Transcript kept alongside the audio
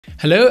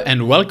Hello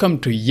and welcome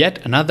to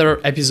yet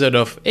another episode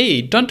of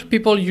Hey, don't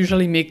people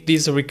usually make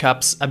these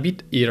recaps a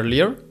bit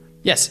earlier?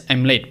 Yes,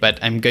 I'm late, but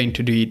I'm going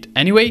to do it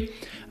anyway.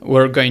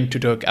 We're going to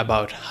talk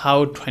about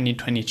how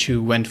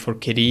 2022 went for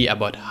KDE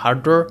about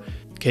hardware,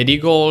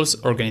 KDE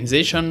goals,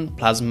 organization,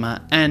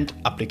 Plasma, and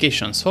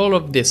applications, all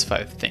of these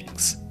 5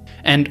 things.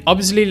 And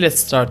obviously let's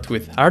start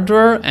with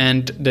hardware,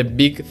 and the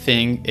big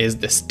thing is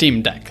the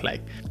Steam Deck.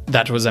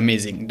 That was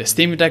amazing. The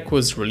Steam Deck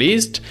was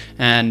released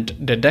and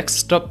the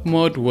desktop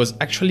mode was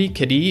actually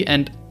KDE,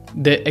 and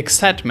the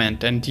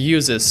excitement and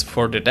uses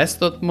for the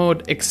desktop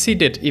mode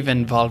exceeded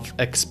even Valve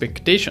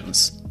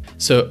expectations.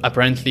 So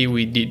apparently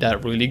we did a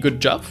really good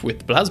job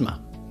with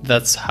Plasma.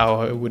 That's how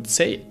I would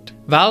say it.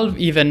 Valve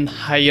even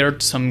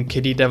hired some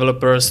KDE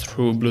developers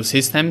through Blue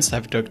Systems.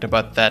 I've talked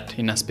about that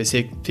in a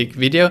specific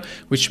video,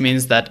 which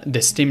means that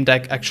the Steam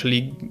Deck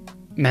actually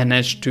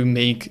managed to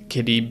make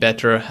KDE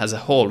better as a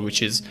whole,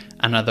 which is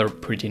another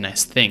pretty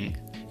nice thing.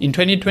 In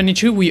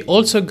 2022, we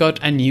also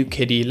got a new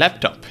KDE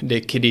laptop,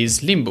 the KDE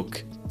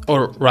Slimbook.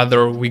 Or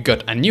rather, we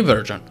got a new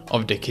version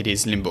of the KDE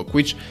Slimbook,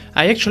 which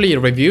I actually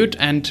reviewed,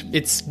 and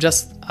it's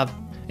just an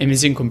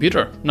amazing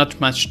computer. Not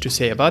much to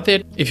say about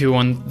it. If you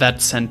want that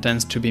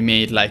sentence to be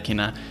made like in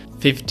a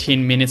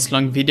 15 minutes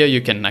long video, you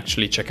can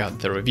actually check out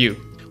the review.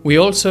 We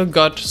also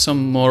got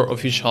some more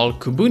official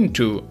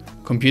Kubuntu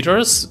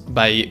computers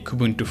by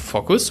Kubuntu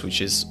Focus,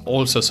 which is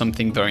also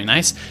something very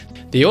nice.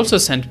 They also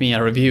sent me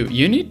a review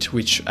unit,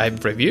 which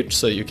I've reviewed,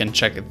 so you can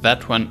check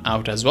that one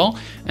out as well.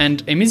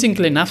 And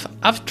amazingly enough,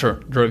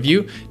 after the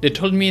review, they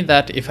told me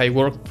that if I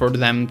work for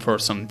them for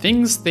some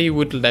things, they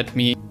would let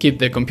me keep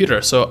the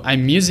computer. So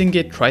I'm using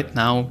it right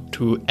now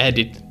to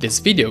edit this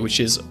video, which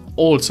is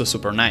also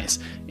super nice.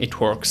 It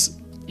works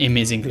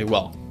amazingly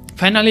well.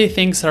 Finally,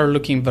 things are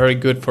looking very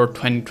good for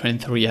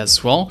 2023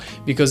 as well,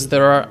 because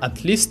there are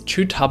at least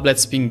 2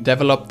 tablets being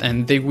developed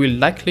and they will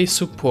likely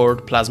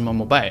support Plasma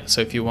Mobile. So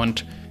if you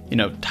want,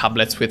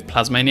 tablets with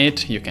Plasma in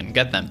it, you can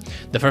get them.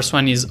 The first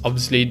one is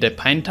obviously the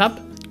Pine Tab.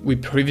 We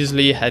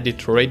previously had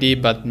it already,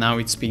 but now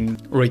it's being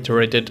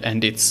reiterated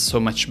and it's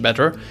so much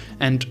better.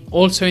 And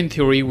also in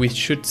theory, we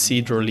should see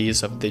the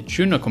release of the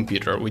Juno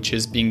computer, which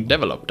is being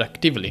developed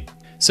actively.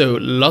 So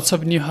lots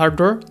of new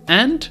hardware,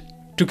 and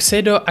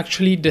Tuxedo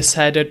actually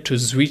decided to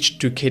switch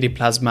to KDE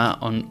Plasma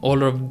on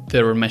all of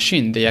their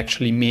machines. They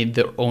actually made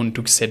their own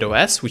Tuxedo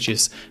S, which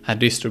is a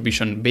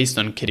distribution based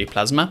on KDE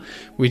Plasma,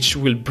 which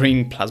will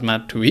bring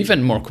Plasma to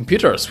even more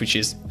computers, which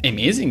is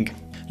amazing.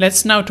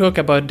 Let's now talk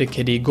about the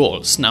KDE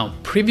goals. Now,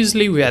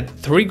 previously we had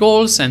 3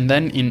 goals, and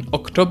then in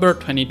October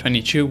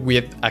 2022 we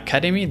had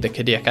Academy, the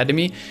KDE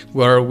Academy,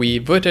 where we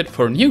voted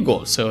for new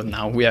goals. So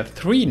now we have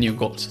 3 new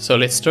goals. So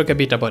let's talk a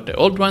bit about the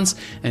old ones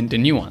and the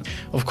new ones.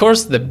 Of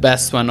course, the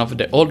best one of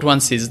the old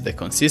ones is the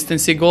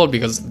consistency goal,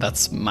 because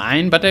that's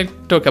mine, but I'll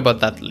talk about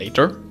that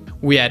later.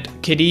 We had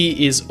KDE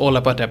is all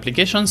about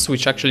applications,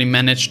 which actually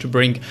managed to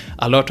bring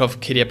a lot of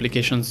KDE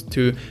applications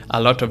to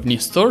a lot of new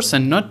stores,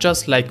 and not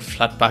just like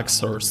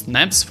Flatpaks or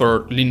Snaps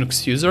for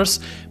Linux users,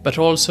 but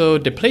also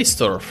the Play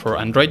Store for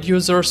Android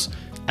users.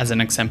 As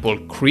an example,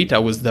 Krita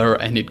was there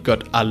and it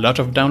got a lot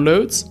of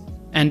downloads.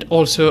 And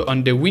also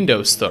on the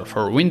Windows Store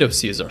for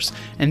Windows users.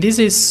 And this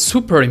is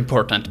super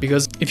important,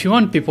 because if you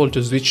want people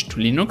to switch to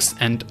Linux,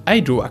 and I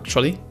do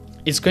actually,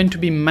 it's going to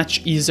be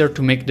much easier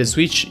to make the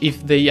switch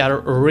if they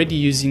are already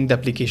using the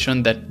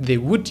application that they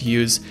would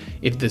use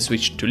if they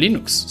switched to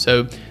Linux.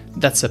 So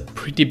that's a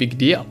pretty big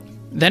deal.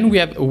 Then we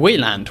have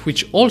Wayland,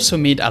 which also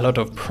made a lot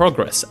of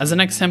progress. As an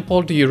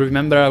example, do you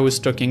remember I was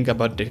talking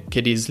about the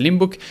KDE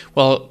Slimbook?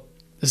 Well,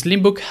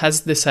 Slimbook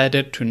has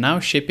decided to now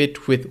ship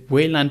it with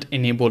Wayland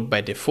enabled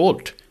by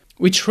default,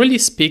 which really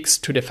speaks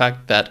to the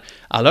fact that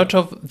a lot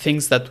of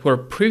things that were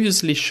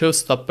previously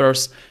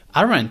showstoppers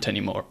aren't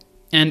anymore.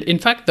 And in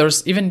fact,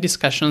 there's even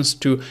discussions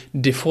to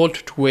default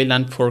to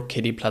Wayland for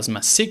KDE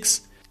Plasma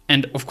 6.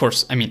 And of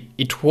course,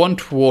 it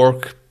won't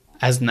work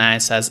as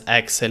nice as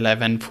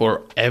X11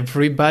 for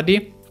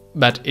everybody,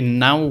 but it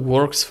now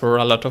works for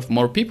a lot of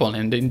more people.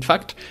 And in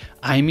fact,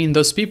 I'm in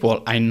those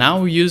people. I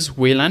now use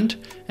Wayland,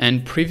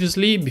 and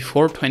previously,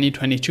 before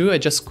 2022, I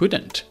just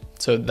couldn't.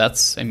 So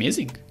that's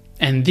amazing.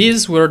 And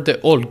these were the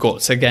old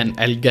goals. Again,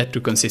 I'll get to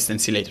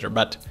consistency later,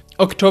 but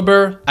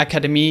October,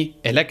 Academy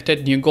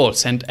elected new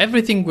goals, and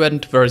everything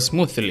went very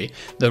smoothly.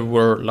 There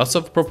were lots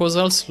of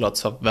proposals,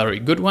 lots of very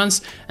good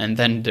ones, and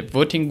then the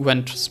voting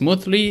went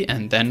smoothly,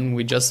 and then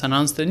we just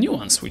announced the new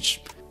ones,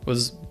 which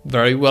was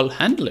very well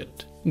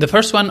handled. The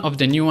first one of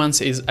the new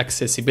ones is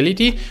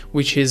accessibility,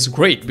 which is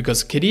great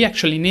because KDE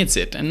actually needs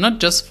it, and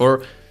not just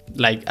for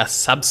like a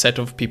subset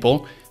of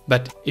people.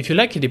 But if you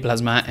like KDE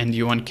Plasma and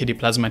you want KDE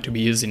Plasma to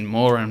be used in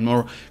more and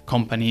more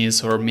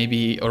companies or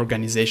maybe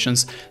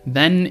organizations,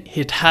 then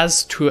it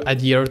has to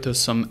adhere to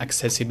some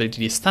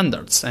accessibility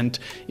standards. And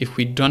if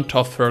we don't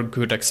offer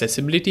good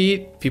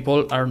accessibility,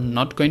 people are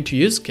not going to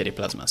use KDE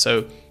Plasma.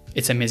 So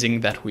it's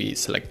amazing that we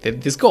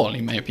selected this goal,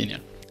 in my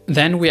opinion.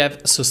 Then we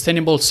have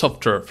sustainable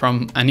software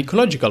from an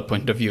ecological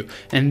point of view,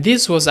 and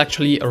this was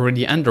actually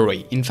already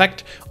underway. In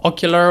fact,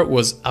 Ocular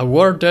was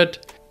awarded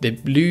the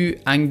Blue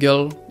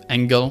Angle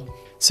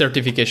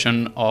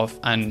certification of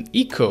an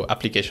eco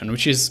application,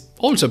 which is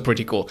also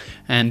pretty cool.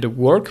 And the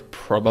work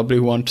probably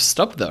won't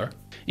stop there.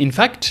 In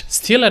fact,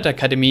 still at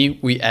Academy,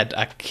 we add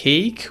a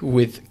cake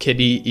with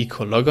KDE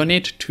Eco logo on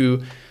it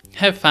to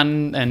have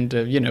fun and,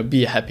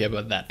 be happy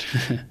about that.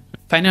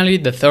 Finally,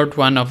 the third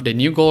one of the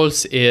new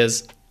goals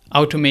is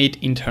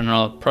automate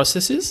internal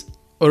processes,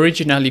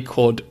 originally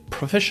called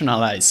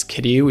professionalize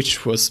KDE,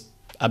 which was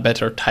a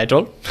better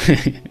title.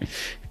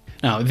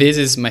 Now, this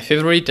is my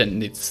favorite,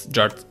 and this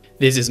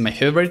is my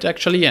favorite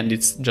actually, and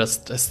it's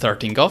just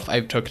starting off.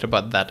 I've talked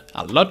about that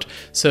a lot.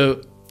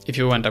 So if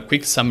you want a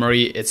quick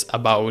summary, it's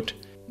about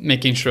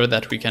making sure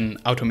that we can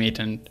automate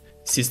and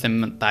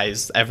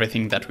systematize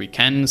everything that we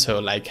can. So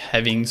like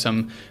having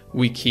some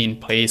wiki in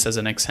place as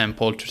an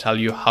example to tell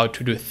you how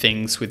to do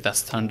things with a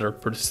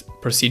standard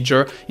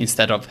procedure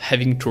instead of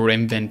having to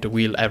reinvent the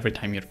wheel every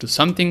time you do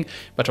something,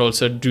 but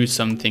also do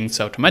some things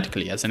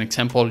automatically. As an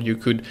example, you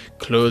could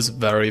close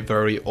very,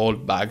 very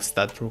old bugs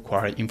that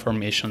require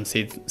information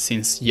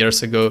since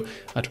years ago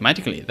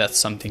automatically. That's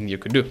something you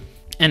could do.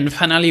 And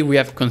finally, we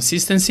have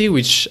consistency,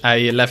 which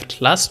I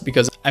left last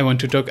because I want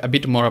to talk a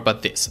bit more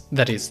about this.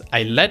 That is,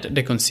 I led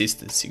the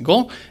consistency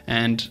goal,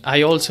 and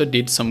I also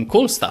did some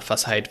cool stuff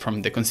aside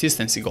from the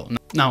consistency goal.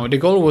 Now, the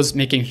goal was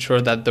making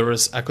sure that there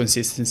is a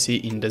consistency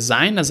in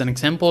design, as an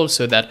example,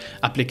 so that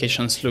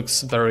applications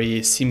looks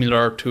very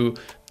similar to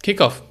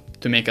Kickoff,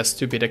 to make a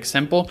stupid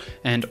example,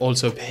 and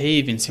also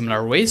behave in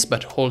similar ways,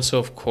 but also,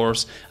 of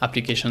course,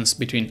 applications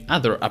between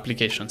other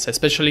applications,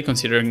 especially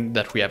considering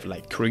that we have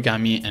like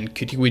Origami and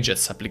Qt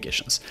widgets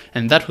applications.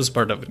 And that was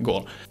part of the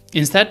goal.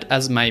 Instead,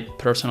 as my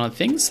personal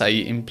things, I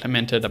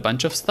implemented a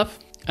bunch of stuff.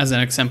 As an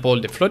example,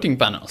 the floating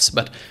panels,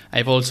 but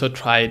I've also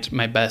tried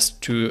my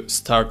best to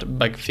start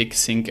bug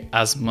fixing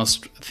as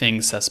most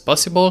things as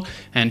possible.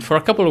 And for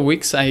a couple of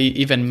weeks, I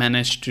even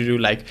managed to do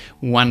like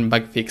one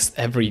bug fix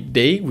every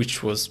day,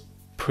 which was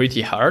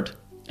pretty hard.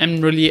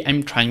 And really,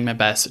 I'm trying my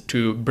best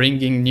to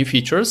bring in new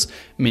features,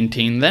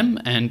 maintain them,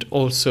 and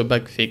also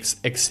bug fix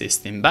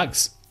existing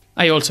bugs.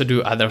 I also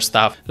do other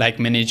stuff like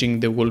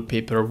managing the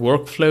wallpaper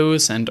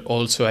workflows, and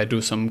also I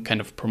do some kind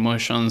of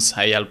promotions.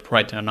 I help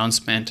write an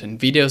announcement and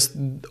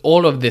videos,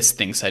 all of these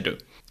things I do.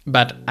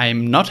 But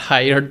I'm not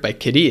hired by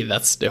KDE,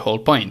 that's the whole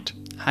point.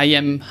 I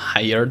am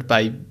hired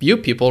by you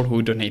people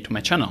who donate to my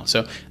channel.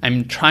 So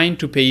I'm trying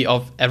to pay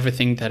off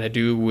everything that I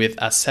do with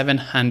a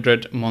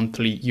 700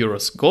 monthly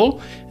euros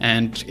goal,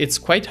 and it's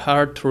quite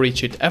hard to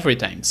reach it every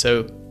time.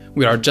 So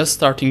we are just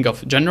starting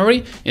off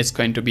January. It's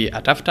going to be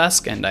a tough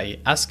task, and I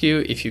ask you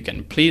if you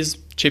can please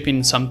chip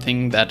in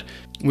something that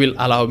will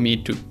allow me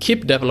to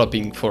keep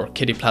developing for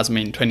KDE Plasma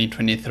in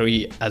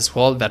 2023 as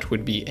well. That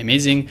would be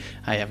amazing.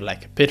 I have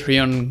like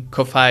Patreon,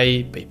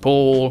 Ko-Fi,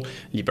 PayPal,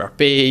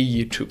 LibrePay,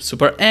 YouTube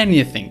Super,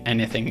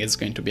 anything is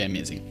going to be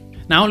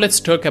amazing. Now let's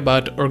talk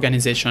about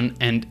organization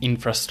and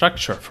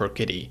infrastructure for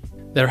KDE.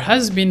 There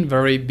has been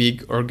very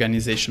big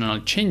organizational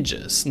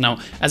changes. Now,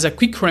 as a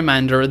quick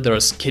reminder,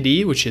 there's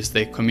KDE, which is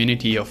the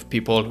community of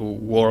people who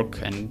work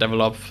and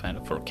develop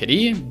for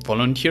KDE,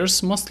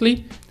 volunteers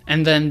mostly.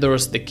 And then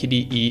there's the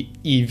KDE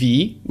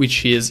EV,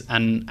 which is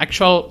an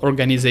actual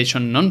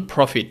organization,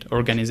 non-profit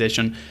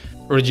organization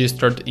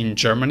registered in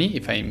Germany,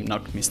 if I'm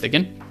not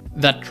mistaken,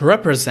 that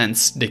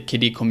represents the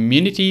KDE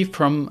community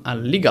from a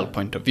legal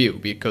point of view,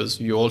 because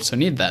you also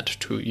need that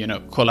to,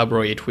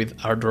 collaborate with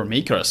hardware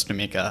makers, to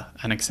make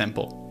an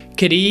example.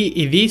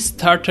 KDE EV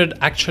started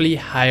actually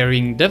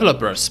hiring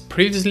developers.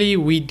 Previously,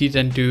 we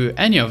didn't do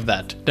any of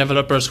that.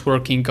 Developers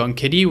working on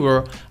KDE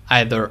were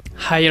either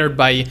hired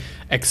by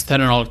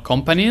external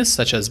companies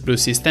such as Blue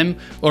System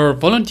or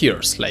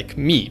volunteers like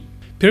me.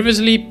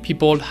 Previously,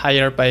 people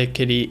hired by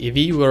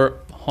KDE EV were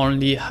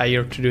only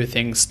hired to do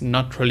things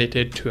not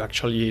related to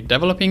actually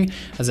developing.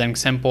 As an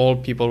example,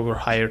 people were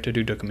hired to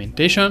do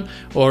documentation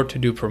or to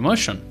do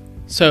promotion.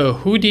 So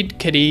who did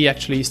KDE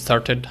actually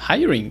started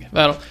hiring?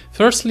 Well,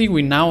 firstly,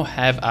 we now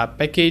have a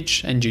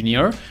package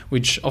engineer,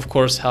 which of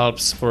course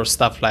helps for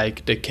stuff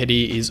like the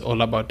KDE is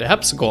all about the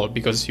apps goal,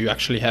 because you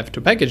actually have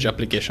to package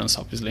applications,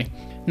 obviously.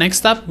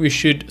 Next up, we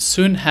should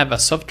soon have a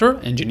software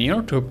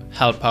engineer to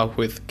help out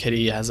with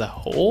KDE as a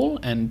whole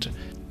and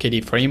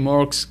KDE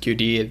frameworks,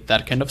 Qt,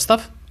 that kind of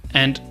stuff.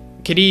 And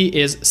KDE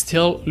is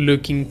still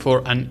looking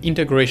for an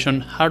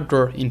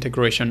hardware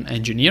integration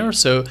engineer.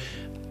 So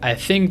I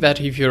think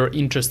that if you're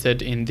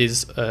interested in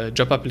this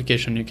job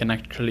application, you can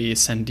actually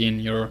send in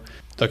your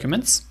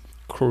documents,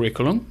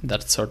 curriculum,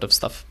 that sort of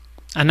stuff.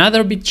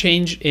 Another big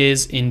change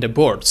is in the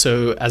board.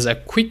 So as a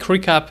quick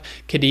recap,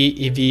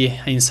 KDE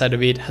EV inside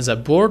of it has a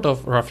board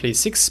of roughly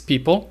 6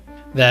 people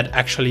that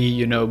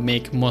actually,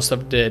 make most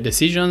of the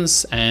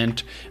decisions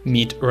and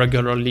meet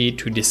regularly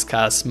to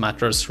discuss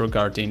matters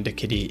regarding the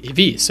KDE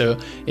EV. So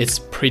it's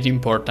pretty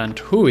important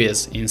who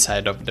is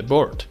inside of the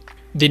board.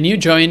 The new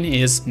join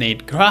is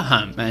Nate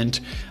Graham, and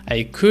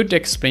I could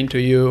explain to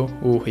you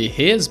who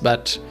he is,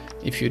 but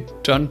if you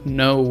don't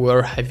know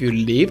where have you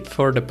lived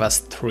for the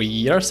past 3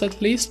 years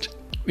at least,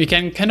 we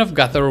can kind of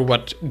gather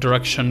what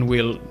direction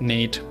will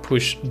Nate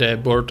push the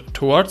board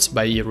towards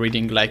by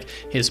reading like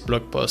his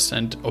blog posts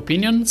and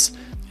opinions.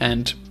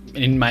 and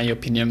in my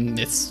opinion,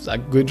 it's a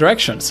good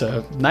direction,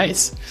 so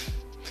nice.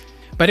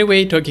 By the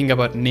way, talking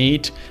about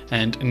Nate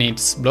and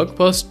Nate's blog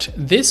post,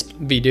 this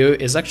video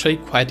is actually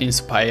quite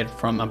inspired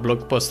from a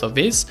blog post of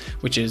his,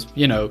 which is,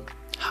 you know,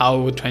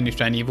 how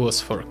 2020 was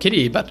for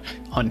KDE, but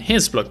on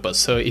his blog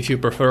post. So if you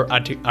prefer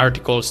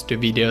articles to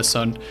videos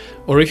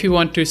or if you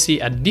want to see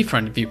a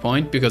different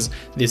viewpoint, because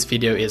this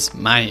video is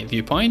my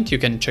viewpoint, you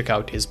can check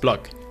out his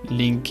blog.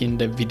 Link in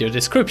the video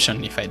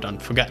description if I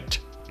don't forget.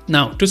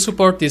 Now, to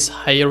support this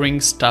hiring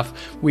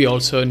stuff, we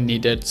also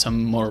needed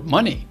some more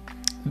money,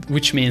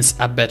 which means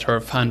a better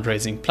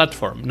fundraising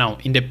platform. Now,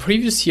 in the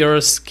previous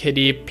years,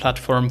 KDE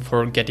platform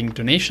for getting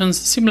donations,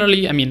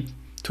 similarly,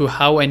 to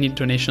how I need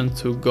donations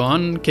to go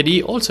on,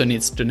 KDE also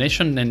needs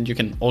donation, and you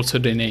can also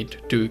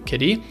donate to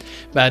KDE,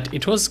 but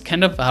it was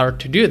kind of hard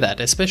to do that,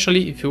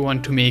 especially if you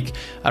want to make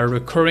a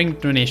recurring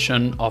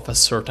donation of a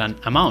certain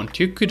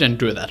amount. You couldn't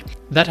do that.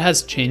 That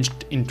has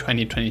changed in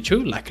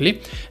 2022,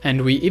 luckily,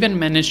 and we even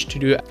managed to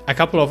do a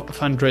couple of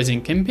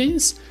fundraising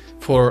campaigns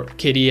for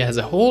KDE as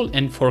a whole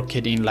and for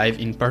KDE Live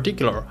in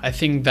particular. I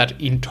think that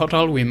in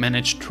total we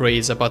managed to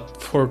raise about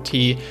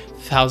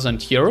 40,000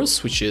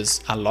 euros, which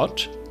is a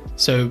lot.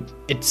 So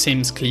it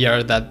seems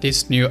clear that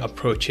this new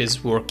approach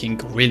is working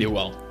really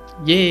well.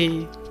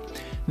 Yay!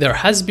 There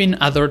has been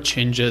other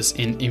changes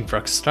in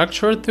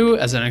infrastructure too.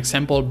 As an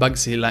example,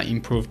 Bugzilla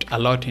improved a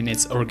lot in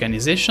its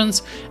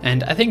organizations,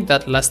 and I think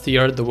that last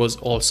year there was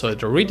also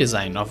the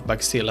redesign of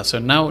Bugzilla. So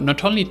now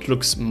not only it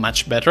looks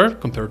much better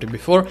compared to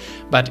before,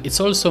 but it's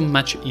also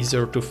much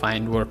easier to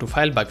find where to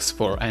file bugs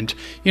for. And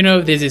you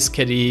know, this is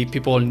KDE,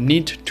 people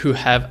need to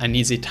have an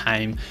easy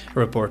time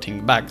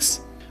reporting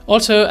bugs.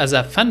 Also, as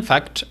a fun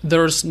fact,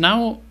 there's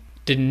now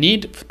the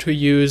need to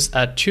use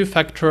a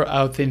two-factor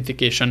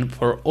authentication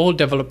for all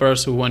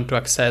developers who want to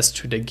access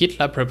to the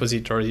GitLab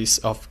repositories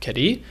of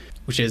KDE,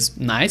 which is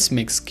nice,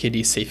 makes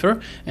KDE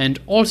safer. And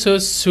also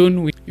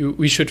soon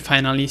we should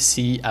finally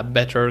see a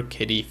better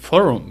KDE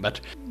forum, but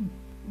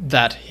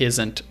that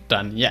isn't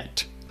done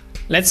yet.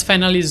 Let's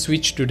finally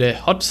switch to the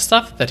hot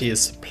stuff, that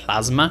is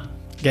Plasma.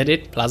 Get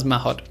it? Plasma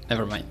hot?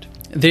 Never mind.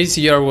 This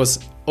year was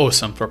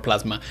awesome for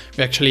Plasma.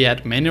 We actually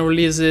had many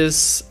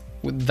releases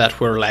that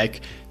were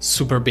like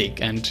super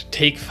big, and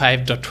take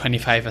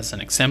 5.25 as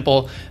an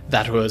example,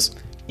 that was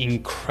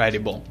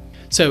incredible.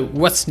 So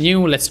what's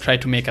new? Let's try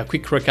to make a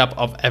quick recap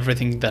of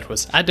everything that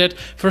was added.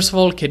 First of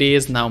all, KDE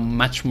is now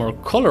much more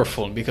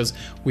colorful because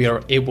we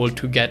are able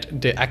to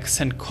get the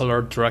accent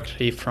color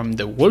directly from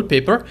the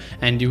wallpaper,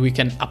 and we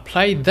can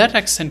apply that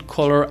accent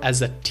color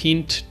as a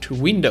tint to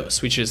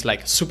windows, which is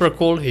like super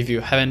cool. If you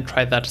haven't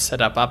tried that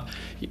setup up,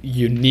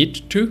 you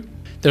need to.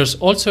 There's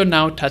also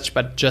now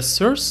touchpad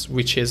gestures,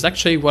 which is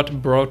actually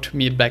what brought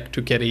me back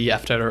to KDE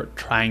after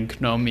trying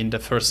GNOME in the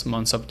first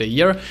months of the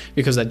year,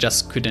 because I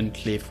just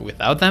couldn't live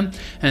without them.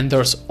 And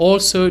there's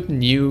also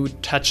new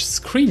touch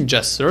screen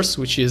gestures,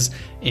 which is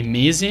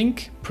amazing.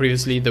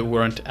 Previously they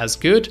weren't as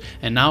good,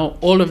 and now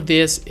all of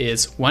this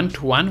is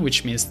one-to-one,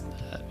 which means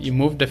you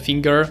move the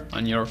finger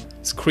on your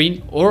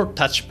screen or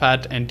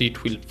touchpad and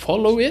it will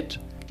follow it.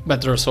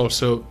 But there's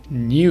also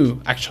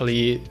new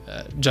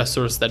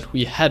gestures that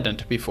we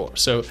hadn't before,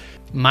 so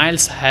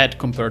miles ahead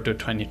compared to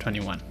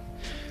 2021.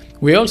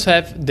 We also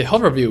have the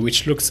overview,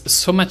 which looks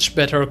so much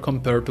better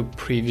compared to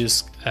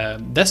previous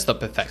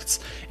desktop effects.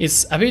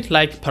 It's a bit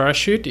like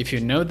Parachute, if you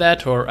know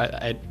that, or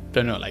I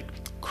don't know, like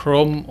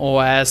Chrome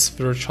OS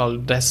Virtual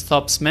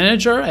Desktops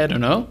Manager, I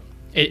don't know.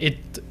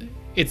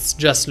 It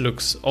just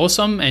looks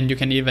awesome, and you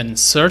can even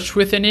search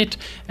within it,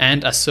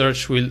 and a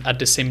search will at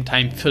the same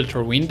time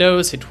filter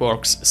windows. It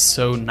works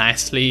so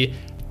nicely,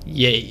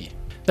 yay.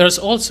 There's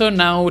also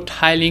now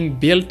tiling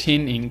built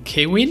in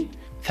Kwin,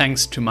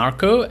 thanks to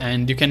Marco,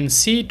 and you can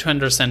see to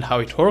understand how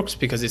it works,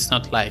 because it's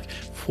not like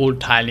full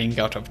tiling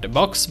out of the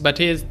box, but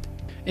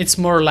it's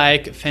more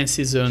like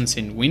fancy zones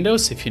in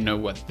Windows, if you know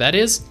what that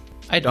is.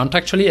 I don't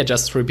actually, I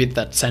just repeat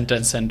that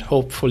sentence and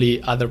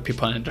hopefully other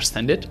people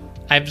understand it.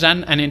 I've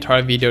done an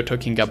entire video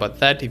talking about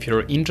that. If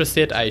you're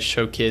interested, I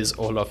showcase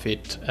all of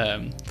it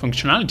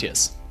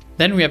functionalities.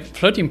 Then we have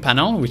floating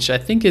panel, which I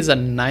think is a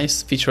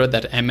nice feature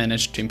that I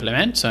managed to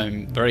implement, so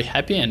I'm very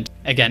happy. And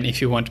again,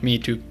 if you want me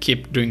to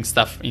keep doing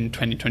stuff in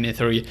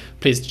 2023,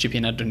 please chip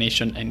in a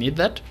donation, I need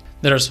that.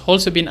 There's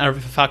also been a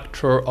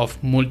refactor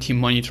of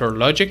multi-monitor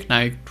logic.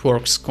 Now it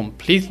works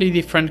completely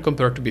different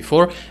compared to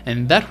before,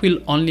 and that will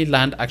only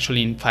land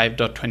actually in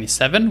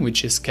 5.27,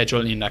 which is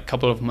scheduled in a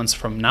couple of months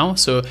from now.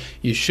 So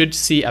you should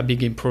see a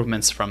big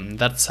improvements from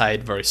that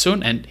side very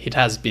soon, and it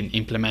has been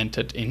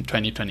implemented in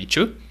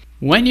 2022.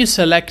 When you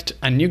select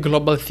a new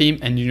global theme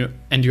and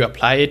you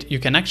apply it, you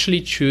can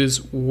actually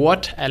choose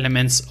what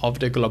elements of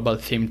the global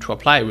theme to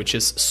apply, which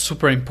is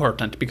super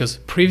important, because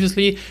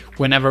previously,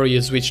 whenever you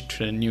switch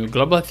to a new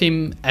global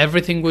theme,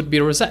 everything would be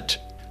reset.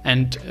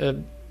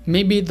 And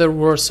maybe there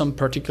were some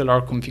particular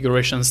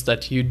configurations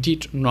that you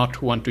did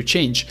not want to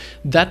change.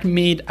 That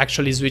made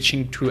actually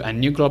switching to a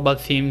new global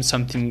theme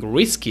something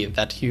risky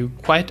that you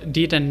quite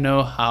didn't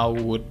know how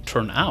would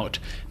turn out.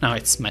 Now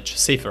it's much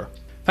safer.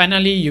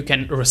 Finally, you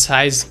can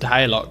resize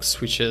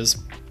dialogues, which is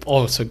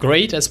also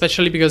great,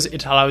 especially because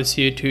it allows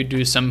you to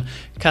do some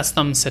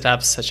custom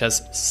setups such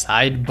as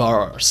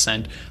sidebars.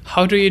 And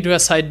how do you do a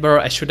sidebar?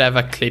 I should have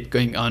a clip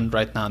going on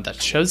right now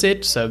that shows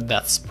it, so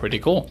that's pretty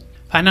cool.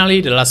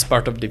 Finally, the last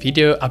part of the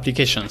video,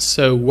 applications.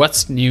 So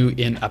what's new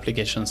in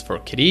applications for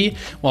KDE?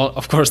 Well,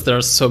 of course, there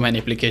are so many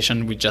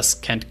applications, we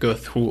just can't go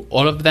through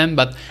all of them,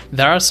 but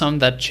there are some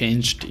that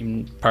changed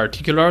in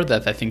particular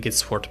that I think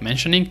it's worth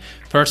mentioning.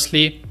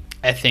 Firstly,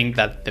 I think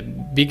that the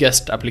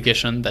biggest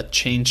application that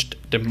changed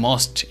the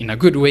most in a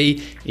good way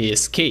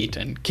is KDE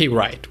and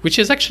KWrite, which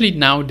is actually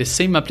now the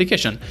same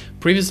application.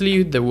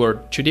 Previously, there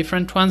were two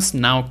different ones.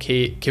 Now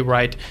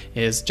KWrite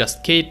is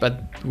just KDE,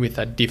 but with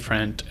a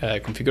different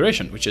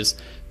configuration, which is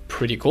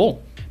pretty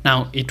cool.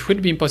 Now, it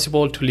would be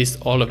impossible to list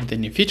all of the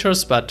new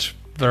features, but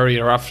very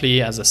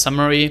roughly as a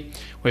summary,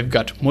 we've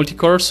got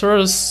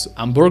multi-cursors,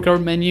 hamburger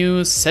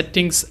menus,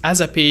 settings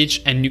as a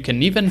page, and you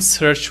can even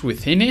search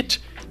within it.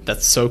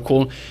 That's so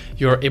cool.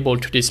 You're able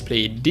to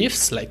display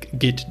diffs like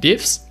Git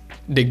diffs.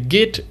 The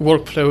Git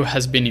workflow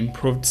has been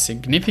improved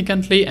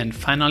significantly, and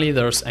finally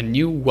there's a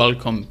new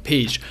welcome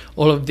page.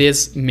 All of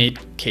this made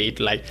KDE,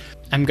 like,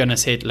 I'm gonna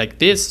say it like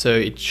this, so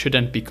it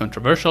shouldn't be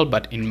controversial,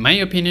 but in my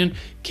opinion,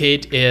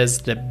 KDE is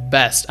the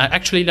best.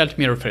 Actually, let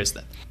me rephrase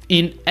that.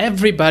 In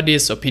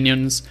everybody's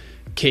opinions,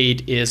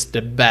 KDE is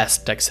the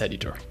best text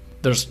editor.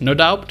 There's no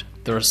doubt,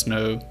 there's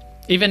no,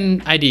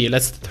 even IDE,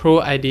 let's throw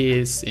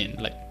IDEs in,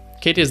 like,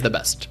 KDE is the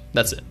best,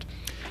 that's it.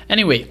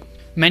 Anyway,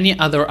 many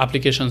other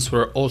applications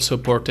were also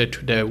ported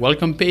to the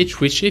welcome page,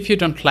 which if you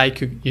don't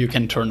like, you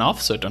can turn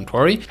off, so don't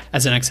worry.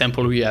 As an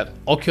example, we have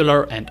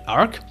Ocular and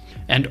Arc,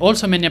 and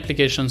also many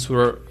applications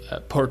were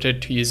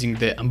ported to using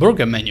the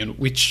hamburger menu,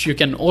 which you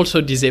can also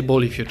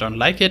disable if you don't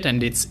like it,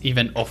 and it's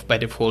even off by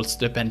default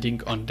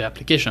depending on the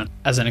application.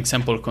 As an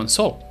example,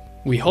 Console.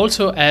 We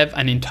also have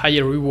an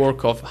entire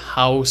rework of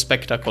how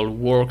Spectacle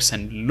works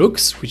and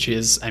looks, which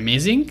is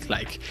amazing.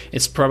 Like,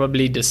 it's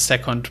probably the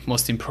second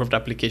most improved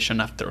application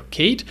after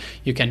KDE.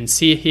 You can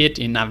see it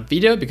in a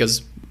video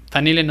because,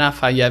 funnily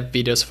enough, I have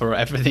videos for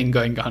everything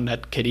going on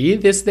at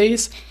KDE these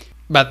days,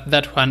 but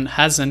that one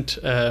hasn't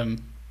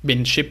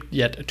been shipped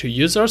yet to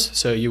users,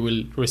 so you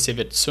will receive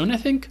it soon, I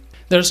think.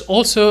 There's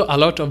also a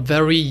lot of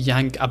very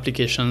young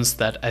applications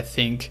that I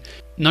think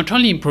not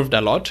only improved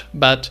a lot,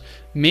 but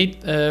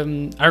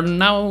are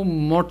now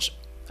much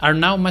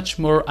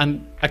more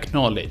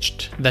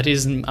acknowledged. That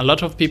is, a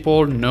lot of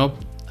people know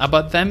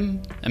about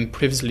them and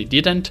previously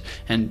didn't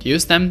and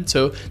use them,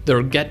 so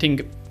they're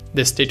getting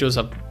the status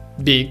of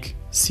big,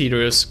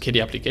 serious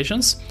KDE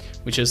applications,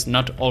 which is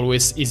not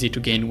always easy to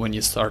gain when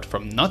you start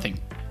from nothing.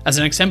 As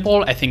an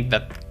example, I think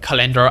that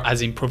Calendar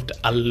has improved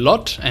a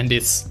lot and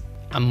it's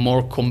a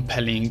more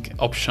compelling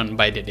option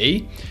by the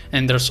day.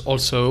 And there's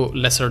also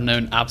lesser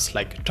known apps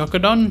like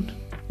Tocodon,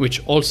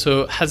 which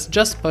also has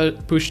just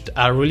pushed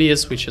a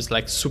release which is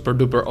like super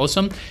duper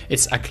awesome.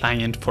 It's a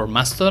client for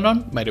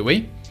Mastodon, by the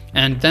way.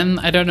 And then,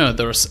 I don't know,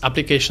 there's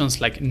applications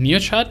like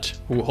NeoChat,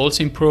 who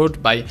also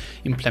improved by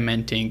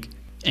implementing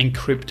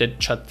encrypted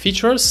chat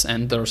features,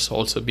 and there's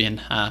also been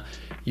a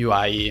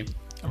UI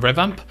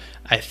revamp.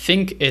 I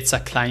think it's a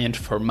client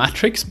for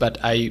Matrix, but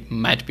I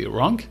might be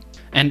wrong.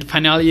 And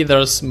finally,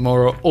 there's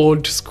more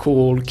old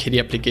school KDE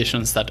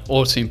applications that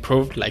also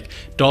improved, like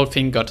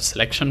Dolphin got a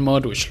selection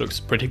mode, which looks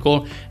pretty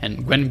cool,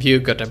 and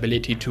Gwenview got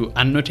ability to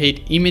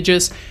annotate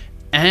images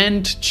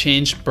and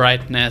change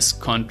brightness,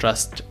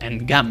 contrast,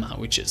 and gamma,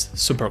 which is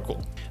super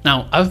cool.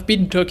 Now, I've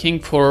been talking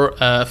for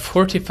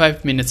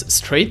 45 minutes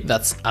straight.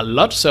 That's a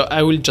lot, so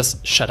I will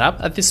just shut up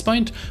at this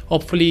point.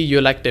 Hopefully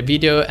you liked the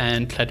video,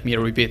 and let me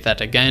repeat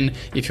that again.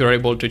 If you're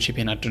able to chip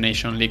in a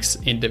donation, links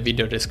in the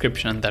video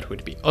description, that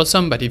would be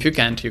awesome, but if you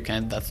can't,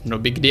 that's no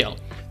big deal.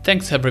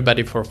 Thanks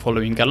everybody for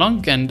following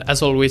along, and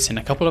as always, in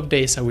a couple of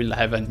days I will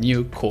have a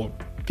new cool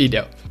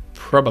video.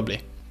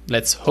 Probably.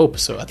 Let's hope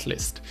so, at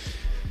least.